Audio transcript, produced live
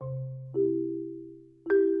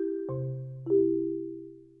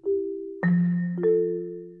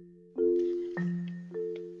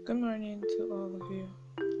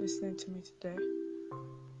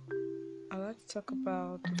talk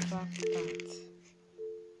about the fact that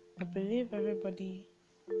I believe everybody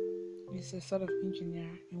is a sort of engineer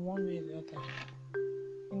in one way or the other,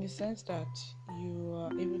 in the sense that you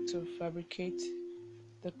are able to fabricate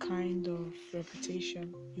the kind of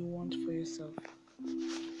reputation you want for yourself.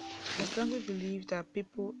 I strongly believe that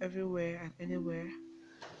people everywhere and anywhere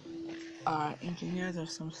are engineers of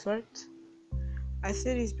some sort. I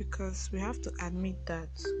say this because we have to admit that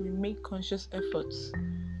we make conscious efforts,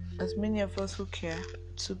 as many of us who care,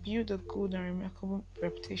 to build a good and remarkable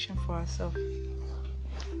reputation for ourselves.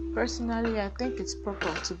 Personally, I think it's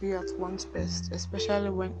proper to be at one's best,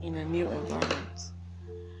 especially when in a new environment.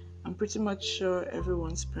 I'm pretty much sure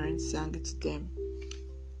everyone's parents sang it to them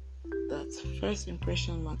that first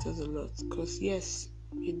impression matters a lot, because yes,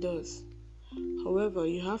 it does. However,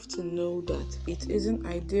 you have to know that it isn't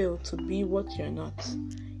ideal to be what you're not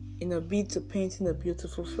in a bid to painting a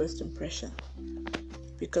beautiful first impression.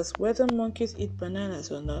 Because whether monkeys eat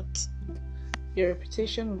bananas or not, your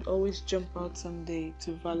reputation will always jump out someday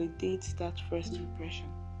to validate that first impression.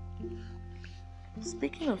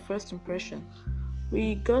 Speaking of first impression,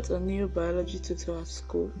 we got a new biology tutor at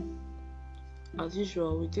school. As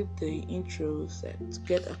usual, we did the intros to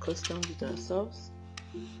get accustomed with ourselves.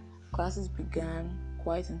 Classes began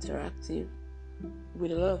quite interactive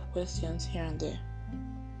with a lot of questions here and there.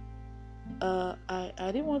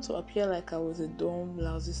 I didn't want to appear like I was a dumb,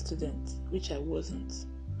 lousy student, which I wasn't.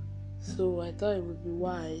 So I thought it would be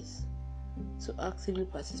wise to actively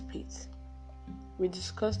participate. We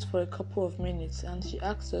discussed for a couple of minutes and she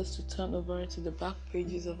asked us to turn over to the back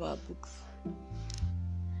pages of our books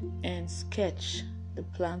and sketch the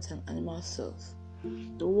plant and animal cells.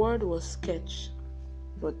 The word was sketch,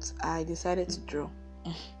 but I decided to draw.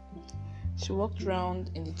 She walked around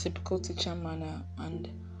in the typical teacher manner, and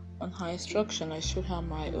on her instruction I showed her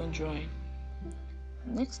my own drawing.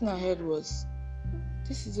 Next in her head was,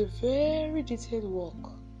 "This is a very detailed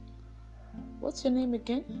work. What's your name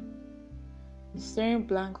again?" Staring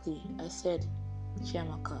blankly, I said,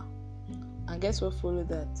 "Chiamaka." And guess what followed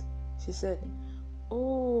that? She said,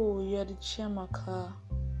 "Oh, you're the Chiamaka."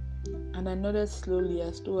 And I nodded slowly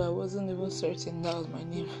as though I wasn't even certain that was my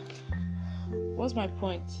name. What's my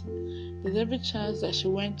point? There's every chance that she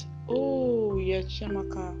went, "Oh, you're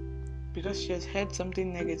Chiamaka," because she has heard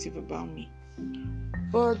something negative about me.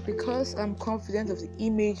 But because I'm confident of the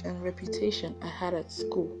image and reputation I had at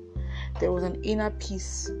school, there was an inner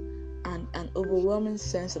peace and an overwhelming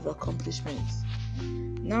sense of accomplishment.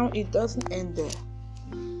 Now it doesn't end there.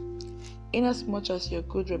 Inasmuch as your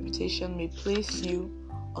good reputation may place you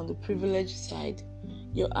on the privileged side,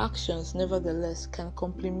 your actions nevertheless can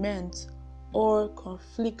complement or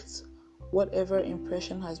conflict whatever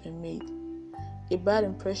impression has been made. A bad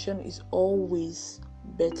impression is always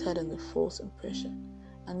better than a false impression.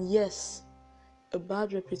 And yes, a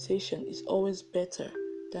bad reputation is always better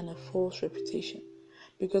than a false reputation.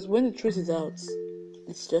 Because when the truth is out,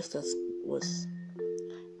 it's just as worse.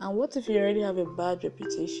 And what if you already have a bad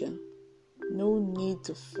reputation? No need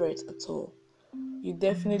to fret at all. You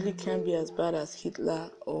definitely can't be as bad as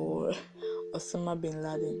Hitler or Osama bin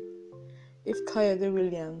Laden. If Kayode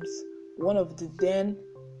Williams, one of the then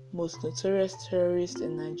most notorious terrorists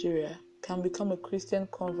in Nigeria, can become a Christian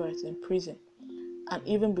convert in prison and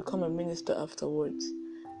even become a minister afterwards,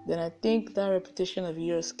 then I think that reputation of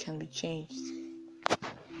yours can be changed.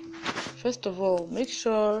 First of all, make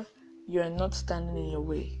sure you are not standing in your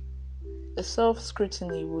way. A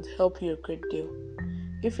self-scrutiny would help you a great deal.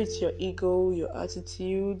 If it's your ego, your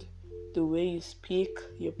attitude, the way you speak,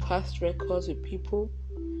 your past records with people,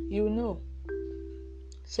 you will know.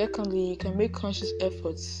 Secondly, you can make conscious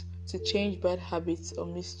efforts to change bad habits or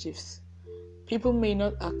mischiefs. People may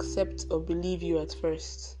not accept or believe you at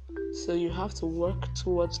first, so you have to work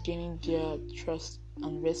towards gaining their trust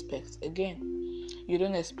and respect. Again, you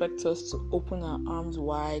don't expect us to open our arms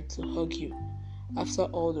wide to hug you after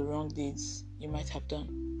all the wrong deeds you might have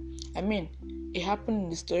done. I mean, it happened in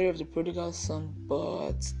the story of the prodigal son,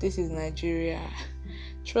 but this is Nigeria.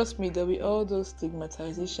 Trust me, there'll be all those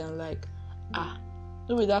stigmatization like,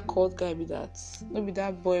 no be that cold guy be that, no be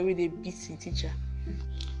that boy with a beating teacher.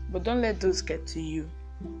 But don't let those get to you.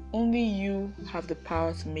 Only you have the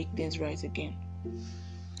power to make things right again.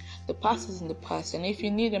 The past is in the past, and if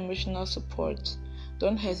you need emotional support,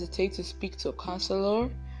 don't hesitate to speak to a counselor,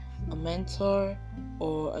 a mentor,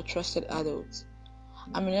 or a trusted adult.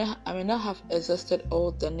 I may not have exhausted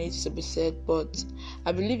all that needs to be said, but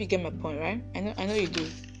I believe you get my point, right? I know you do.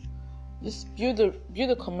 Just build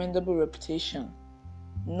a commendable reputation,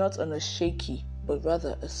 not on a shaky, but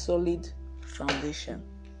rather a solid foundation.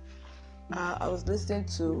 I was listening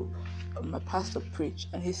to my pastor preach,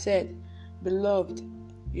 and he said, Beloved,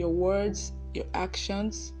 your words, your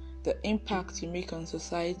actions, the impact you make on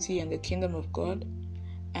society and the kingdom of God,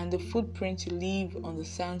 and the footprint you leave on the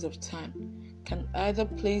sands of time can either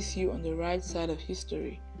place you on the right side of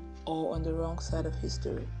history or on the wrong side of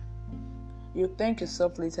history. You'll thank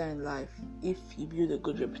yourself later in life if you build a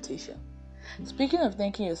good reputation. Speaking of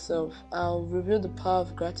thanking yourself, I'll reveal the power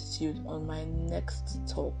of gratitude on my next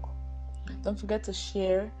talk. Don't forget to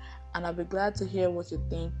share, and I'll be glad to hear what you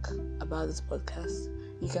think about this podcast.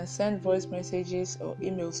 You can send voice messages or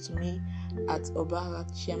emails to me at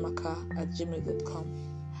obarachiamaka@gmail.com.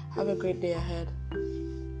 Have a great day ahead.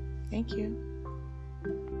 Thank you.